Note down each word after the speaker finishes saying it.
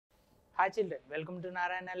Hi children, welcome to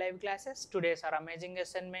Narayana Live Classes. Today's our amazing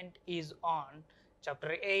assignment is on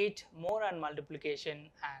Chapter 8, More and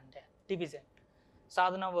Multiplication and Division.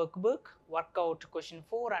 Sadhana Workbook, Workout Question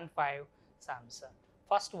 4 and 5, Samsa.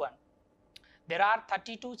 First one, there are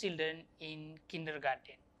 32 children in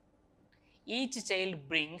kindergarten. Each child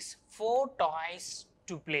brings 4 toys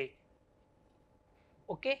to play.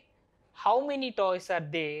 Okay, how many toys are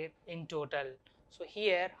there in total? So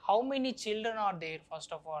here, how many children are there?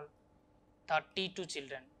 First of all, 32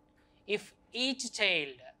 children. If each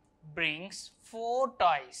child brings 4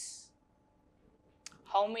 toys,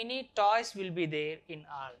 how many toys will be there in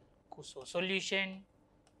all? So solution,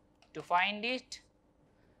 to find it,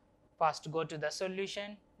 first go to the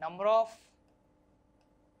solution, number of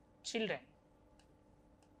children.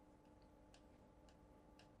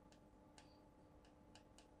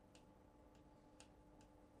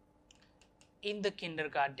 In the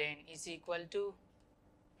kindergarten is equal to,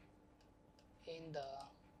 in the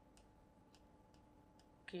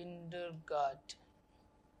kindergarten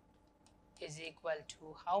is equal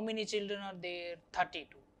to, how many children are there?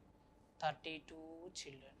 32. 32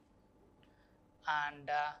 children. And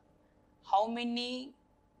how many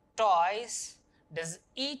toys does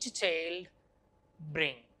each child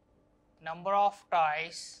bring? Number of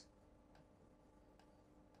toys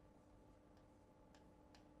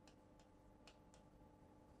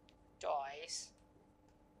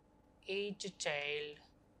each child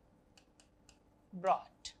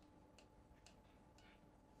brought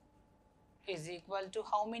is equal to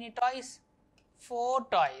how many toys? 4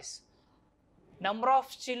 toys. Number of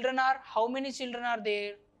children are, how many children are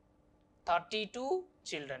there? 32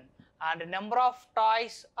 children. And number of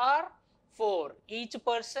toys are 4. Each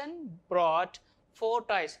person brought 4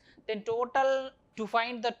 toys. Then total, to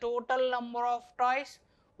find the total number of toys,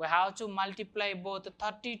 we have to multiply both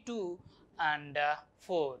 32 and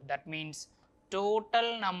 4. That means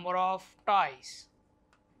total number of toys.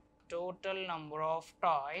 Total number of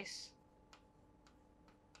toys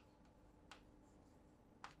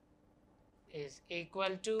is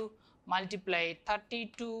equal to, multiply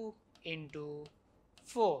 32 into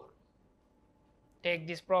 4. Take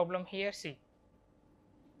this problem here, see,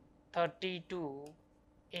 32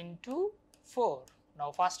 into 4.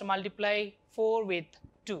 Now first multiply 4 with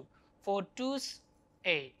 2. 4 2s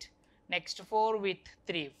 8. Next 4 with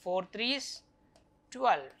 3. 4 3s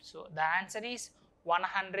 12. So the answer is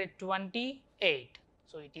 128.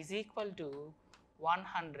 So it is equal to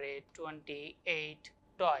 128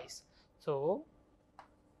 toys. So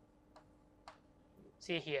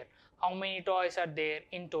see here, how many toys are there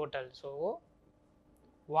in total? So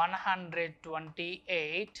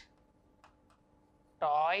 128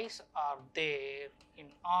 toys are there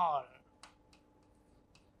in all.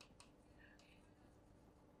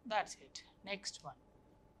 That's it. Next one.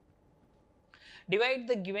 Divide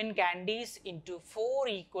the given candies into 4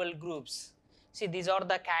 equal groups. See, these are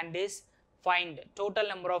the candies. Find total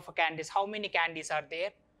number of candies. How many candies are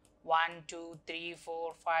there? 1, 2, 3,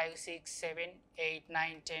 4, 5, 6, 7, 8,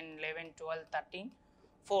 9, 10, 11, 12, 13,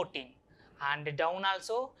 14. And down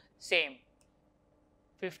also same.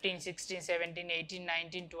 15, 16, 17, 18,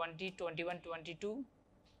 19, 20, 21, 22,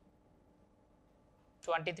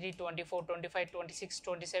 23, 24, 25, 26,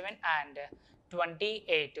 27 and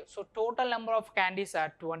 28. So total number of candies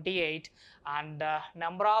are 28 and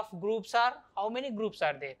number of groups are, how many groups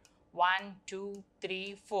are there? 1, 2,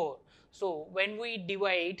 3, 4. So when we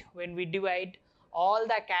divide all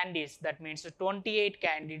the candies, that means 28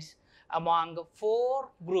 candies among 4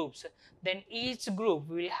 groups, then each group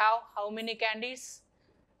will have how many candies?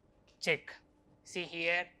 Check. See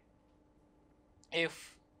here,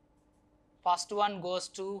 if first one goes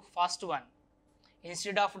to first one,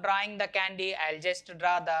 instead of drawing the candy, I'll just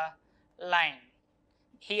draw the line.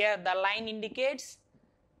 Here the line indicates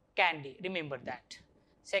candy, remember that.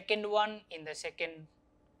 Second one in the second,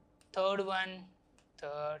 third one,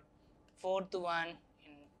 third, fourth one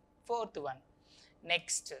in fourth one.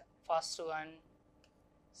 Next, first one,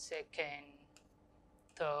 second,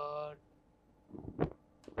 third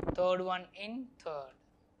one in third.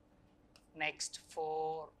 Next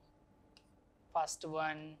 4, first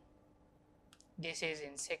one, this is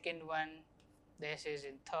in second one, this is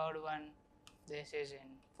in third one, this is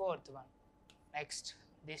in fourth one. Next,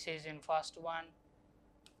 this is in first one,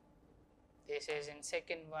 this is in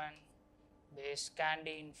second one, this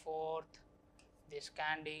candy in fourth, this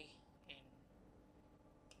candy in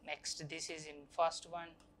next, this is in first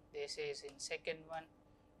one, this is in second one,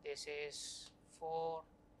 this is 4,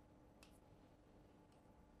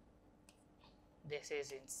 this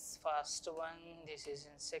is in first one, this is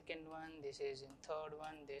in second one, this is in third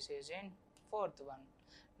one, this is in fourth one.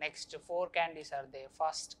 Next 4 candies are there.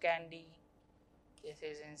 First candy, this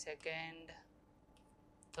is in second,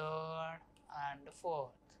 third and fourth.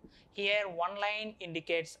 Here one line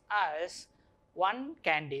indicates us one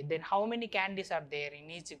candy. Then how many candies are there in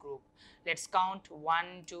each group? Let's count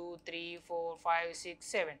 1, 2, 3, 4, 5, 6,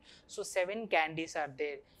 7. So 7 candies are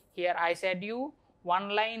there. Here I said you one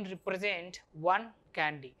line represent one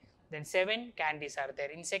candy. Then 7 candies are there.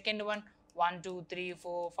 In second one, 1, 2, 3,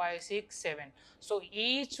 4, 5, 6, 7. So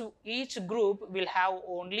each group will have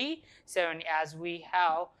only 7, as we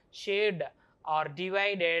have shared or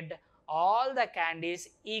divided all the candies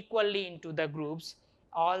equally into the groups.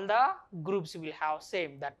 All the groups will have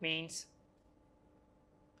same. That means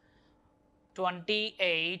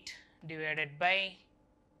 28 divided by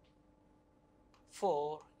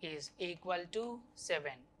 4 is equal to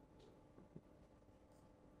 7.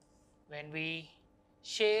 When we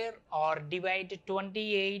share or divide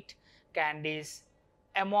 28 candies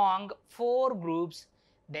among 4 groups,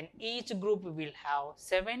 then each group will have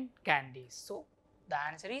 7 candies. So the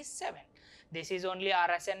answer is 7. This is only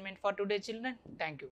our assignment for today, children. Thank you.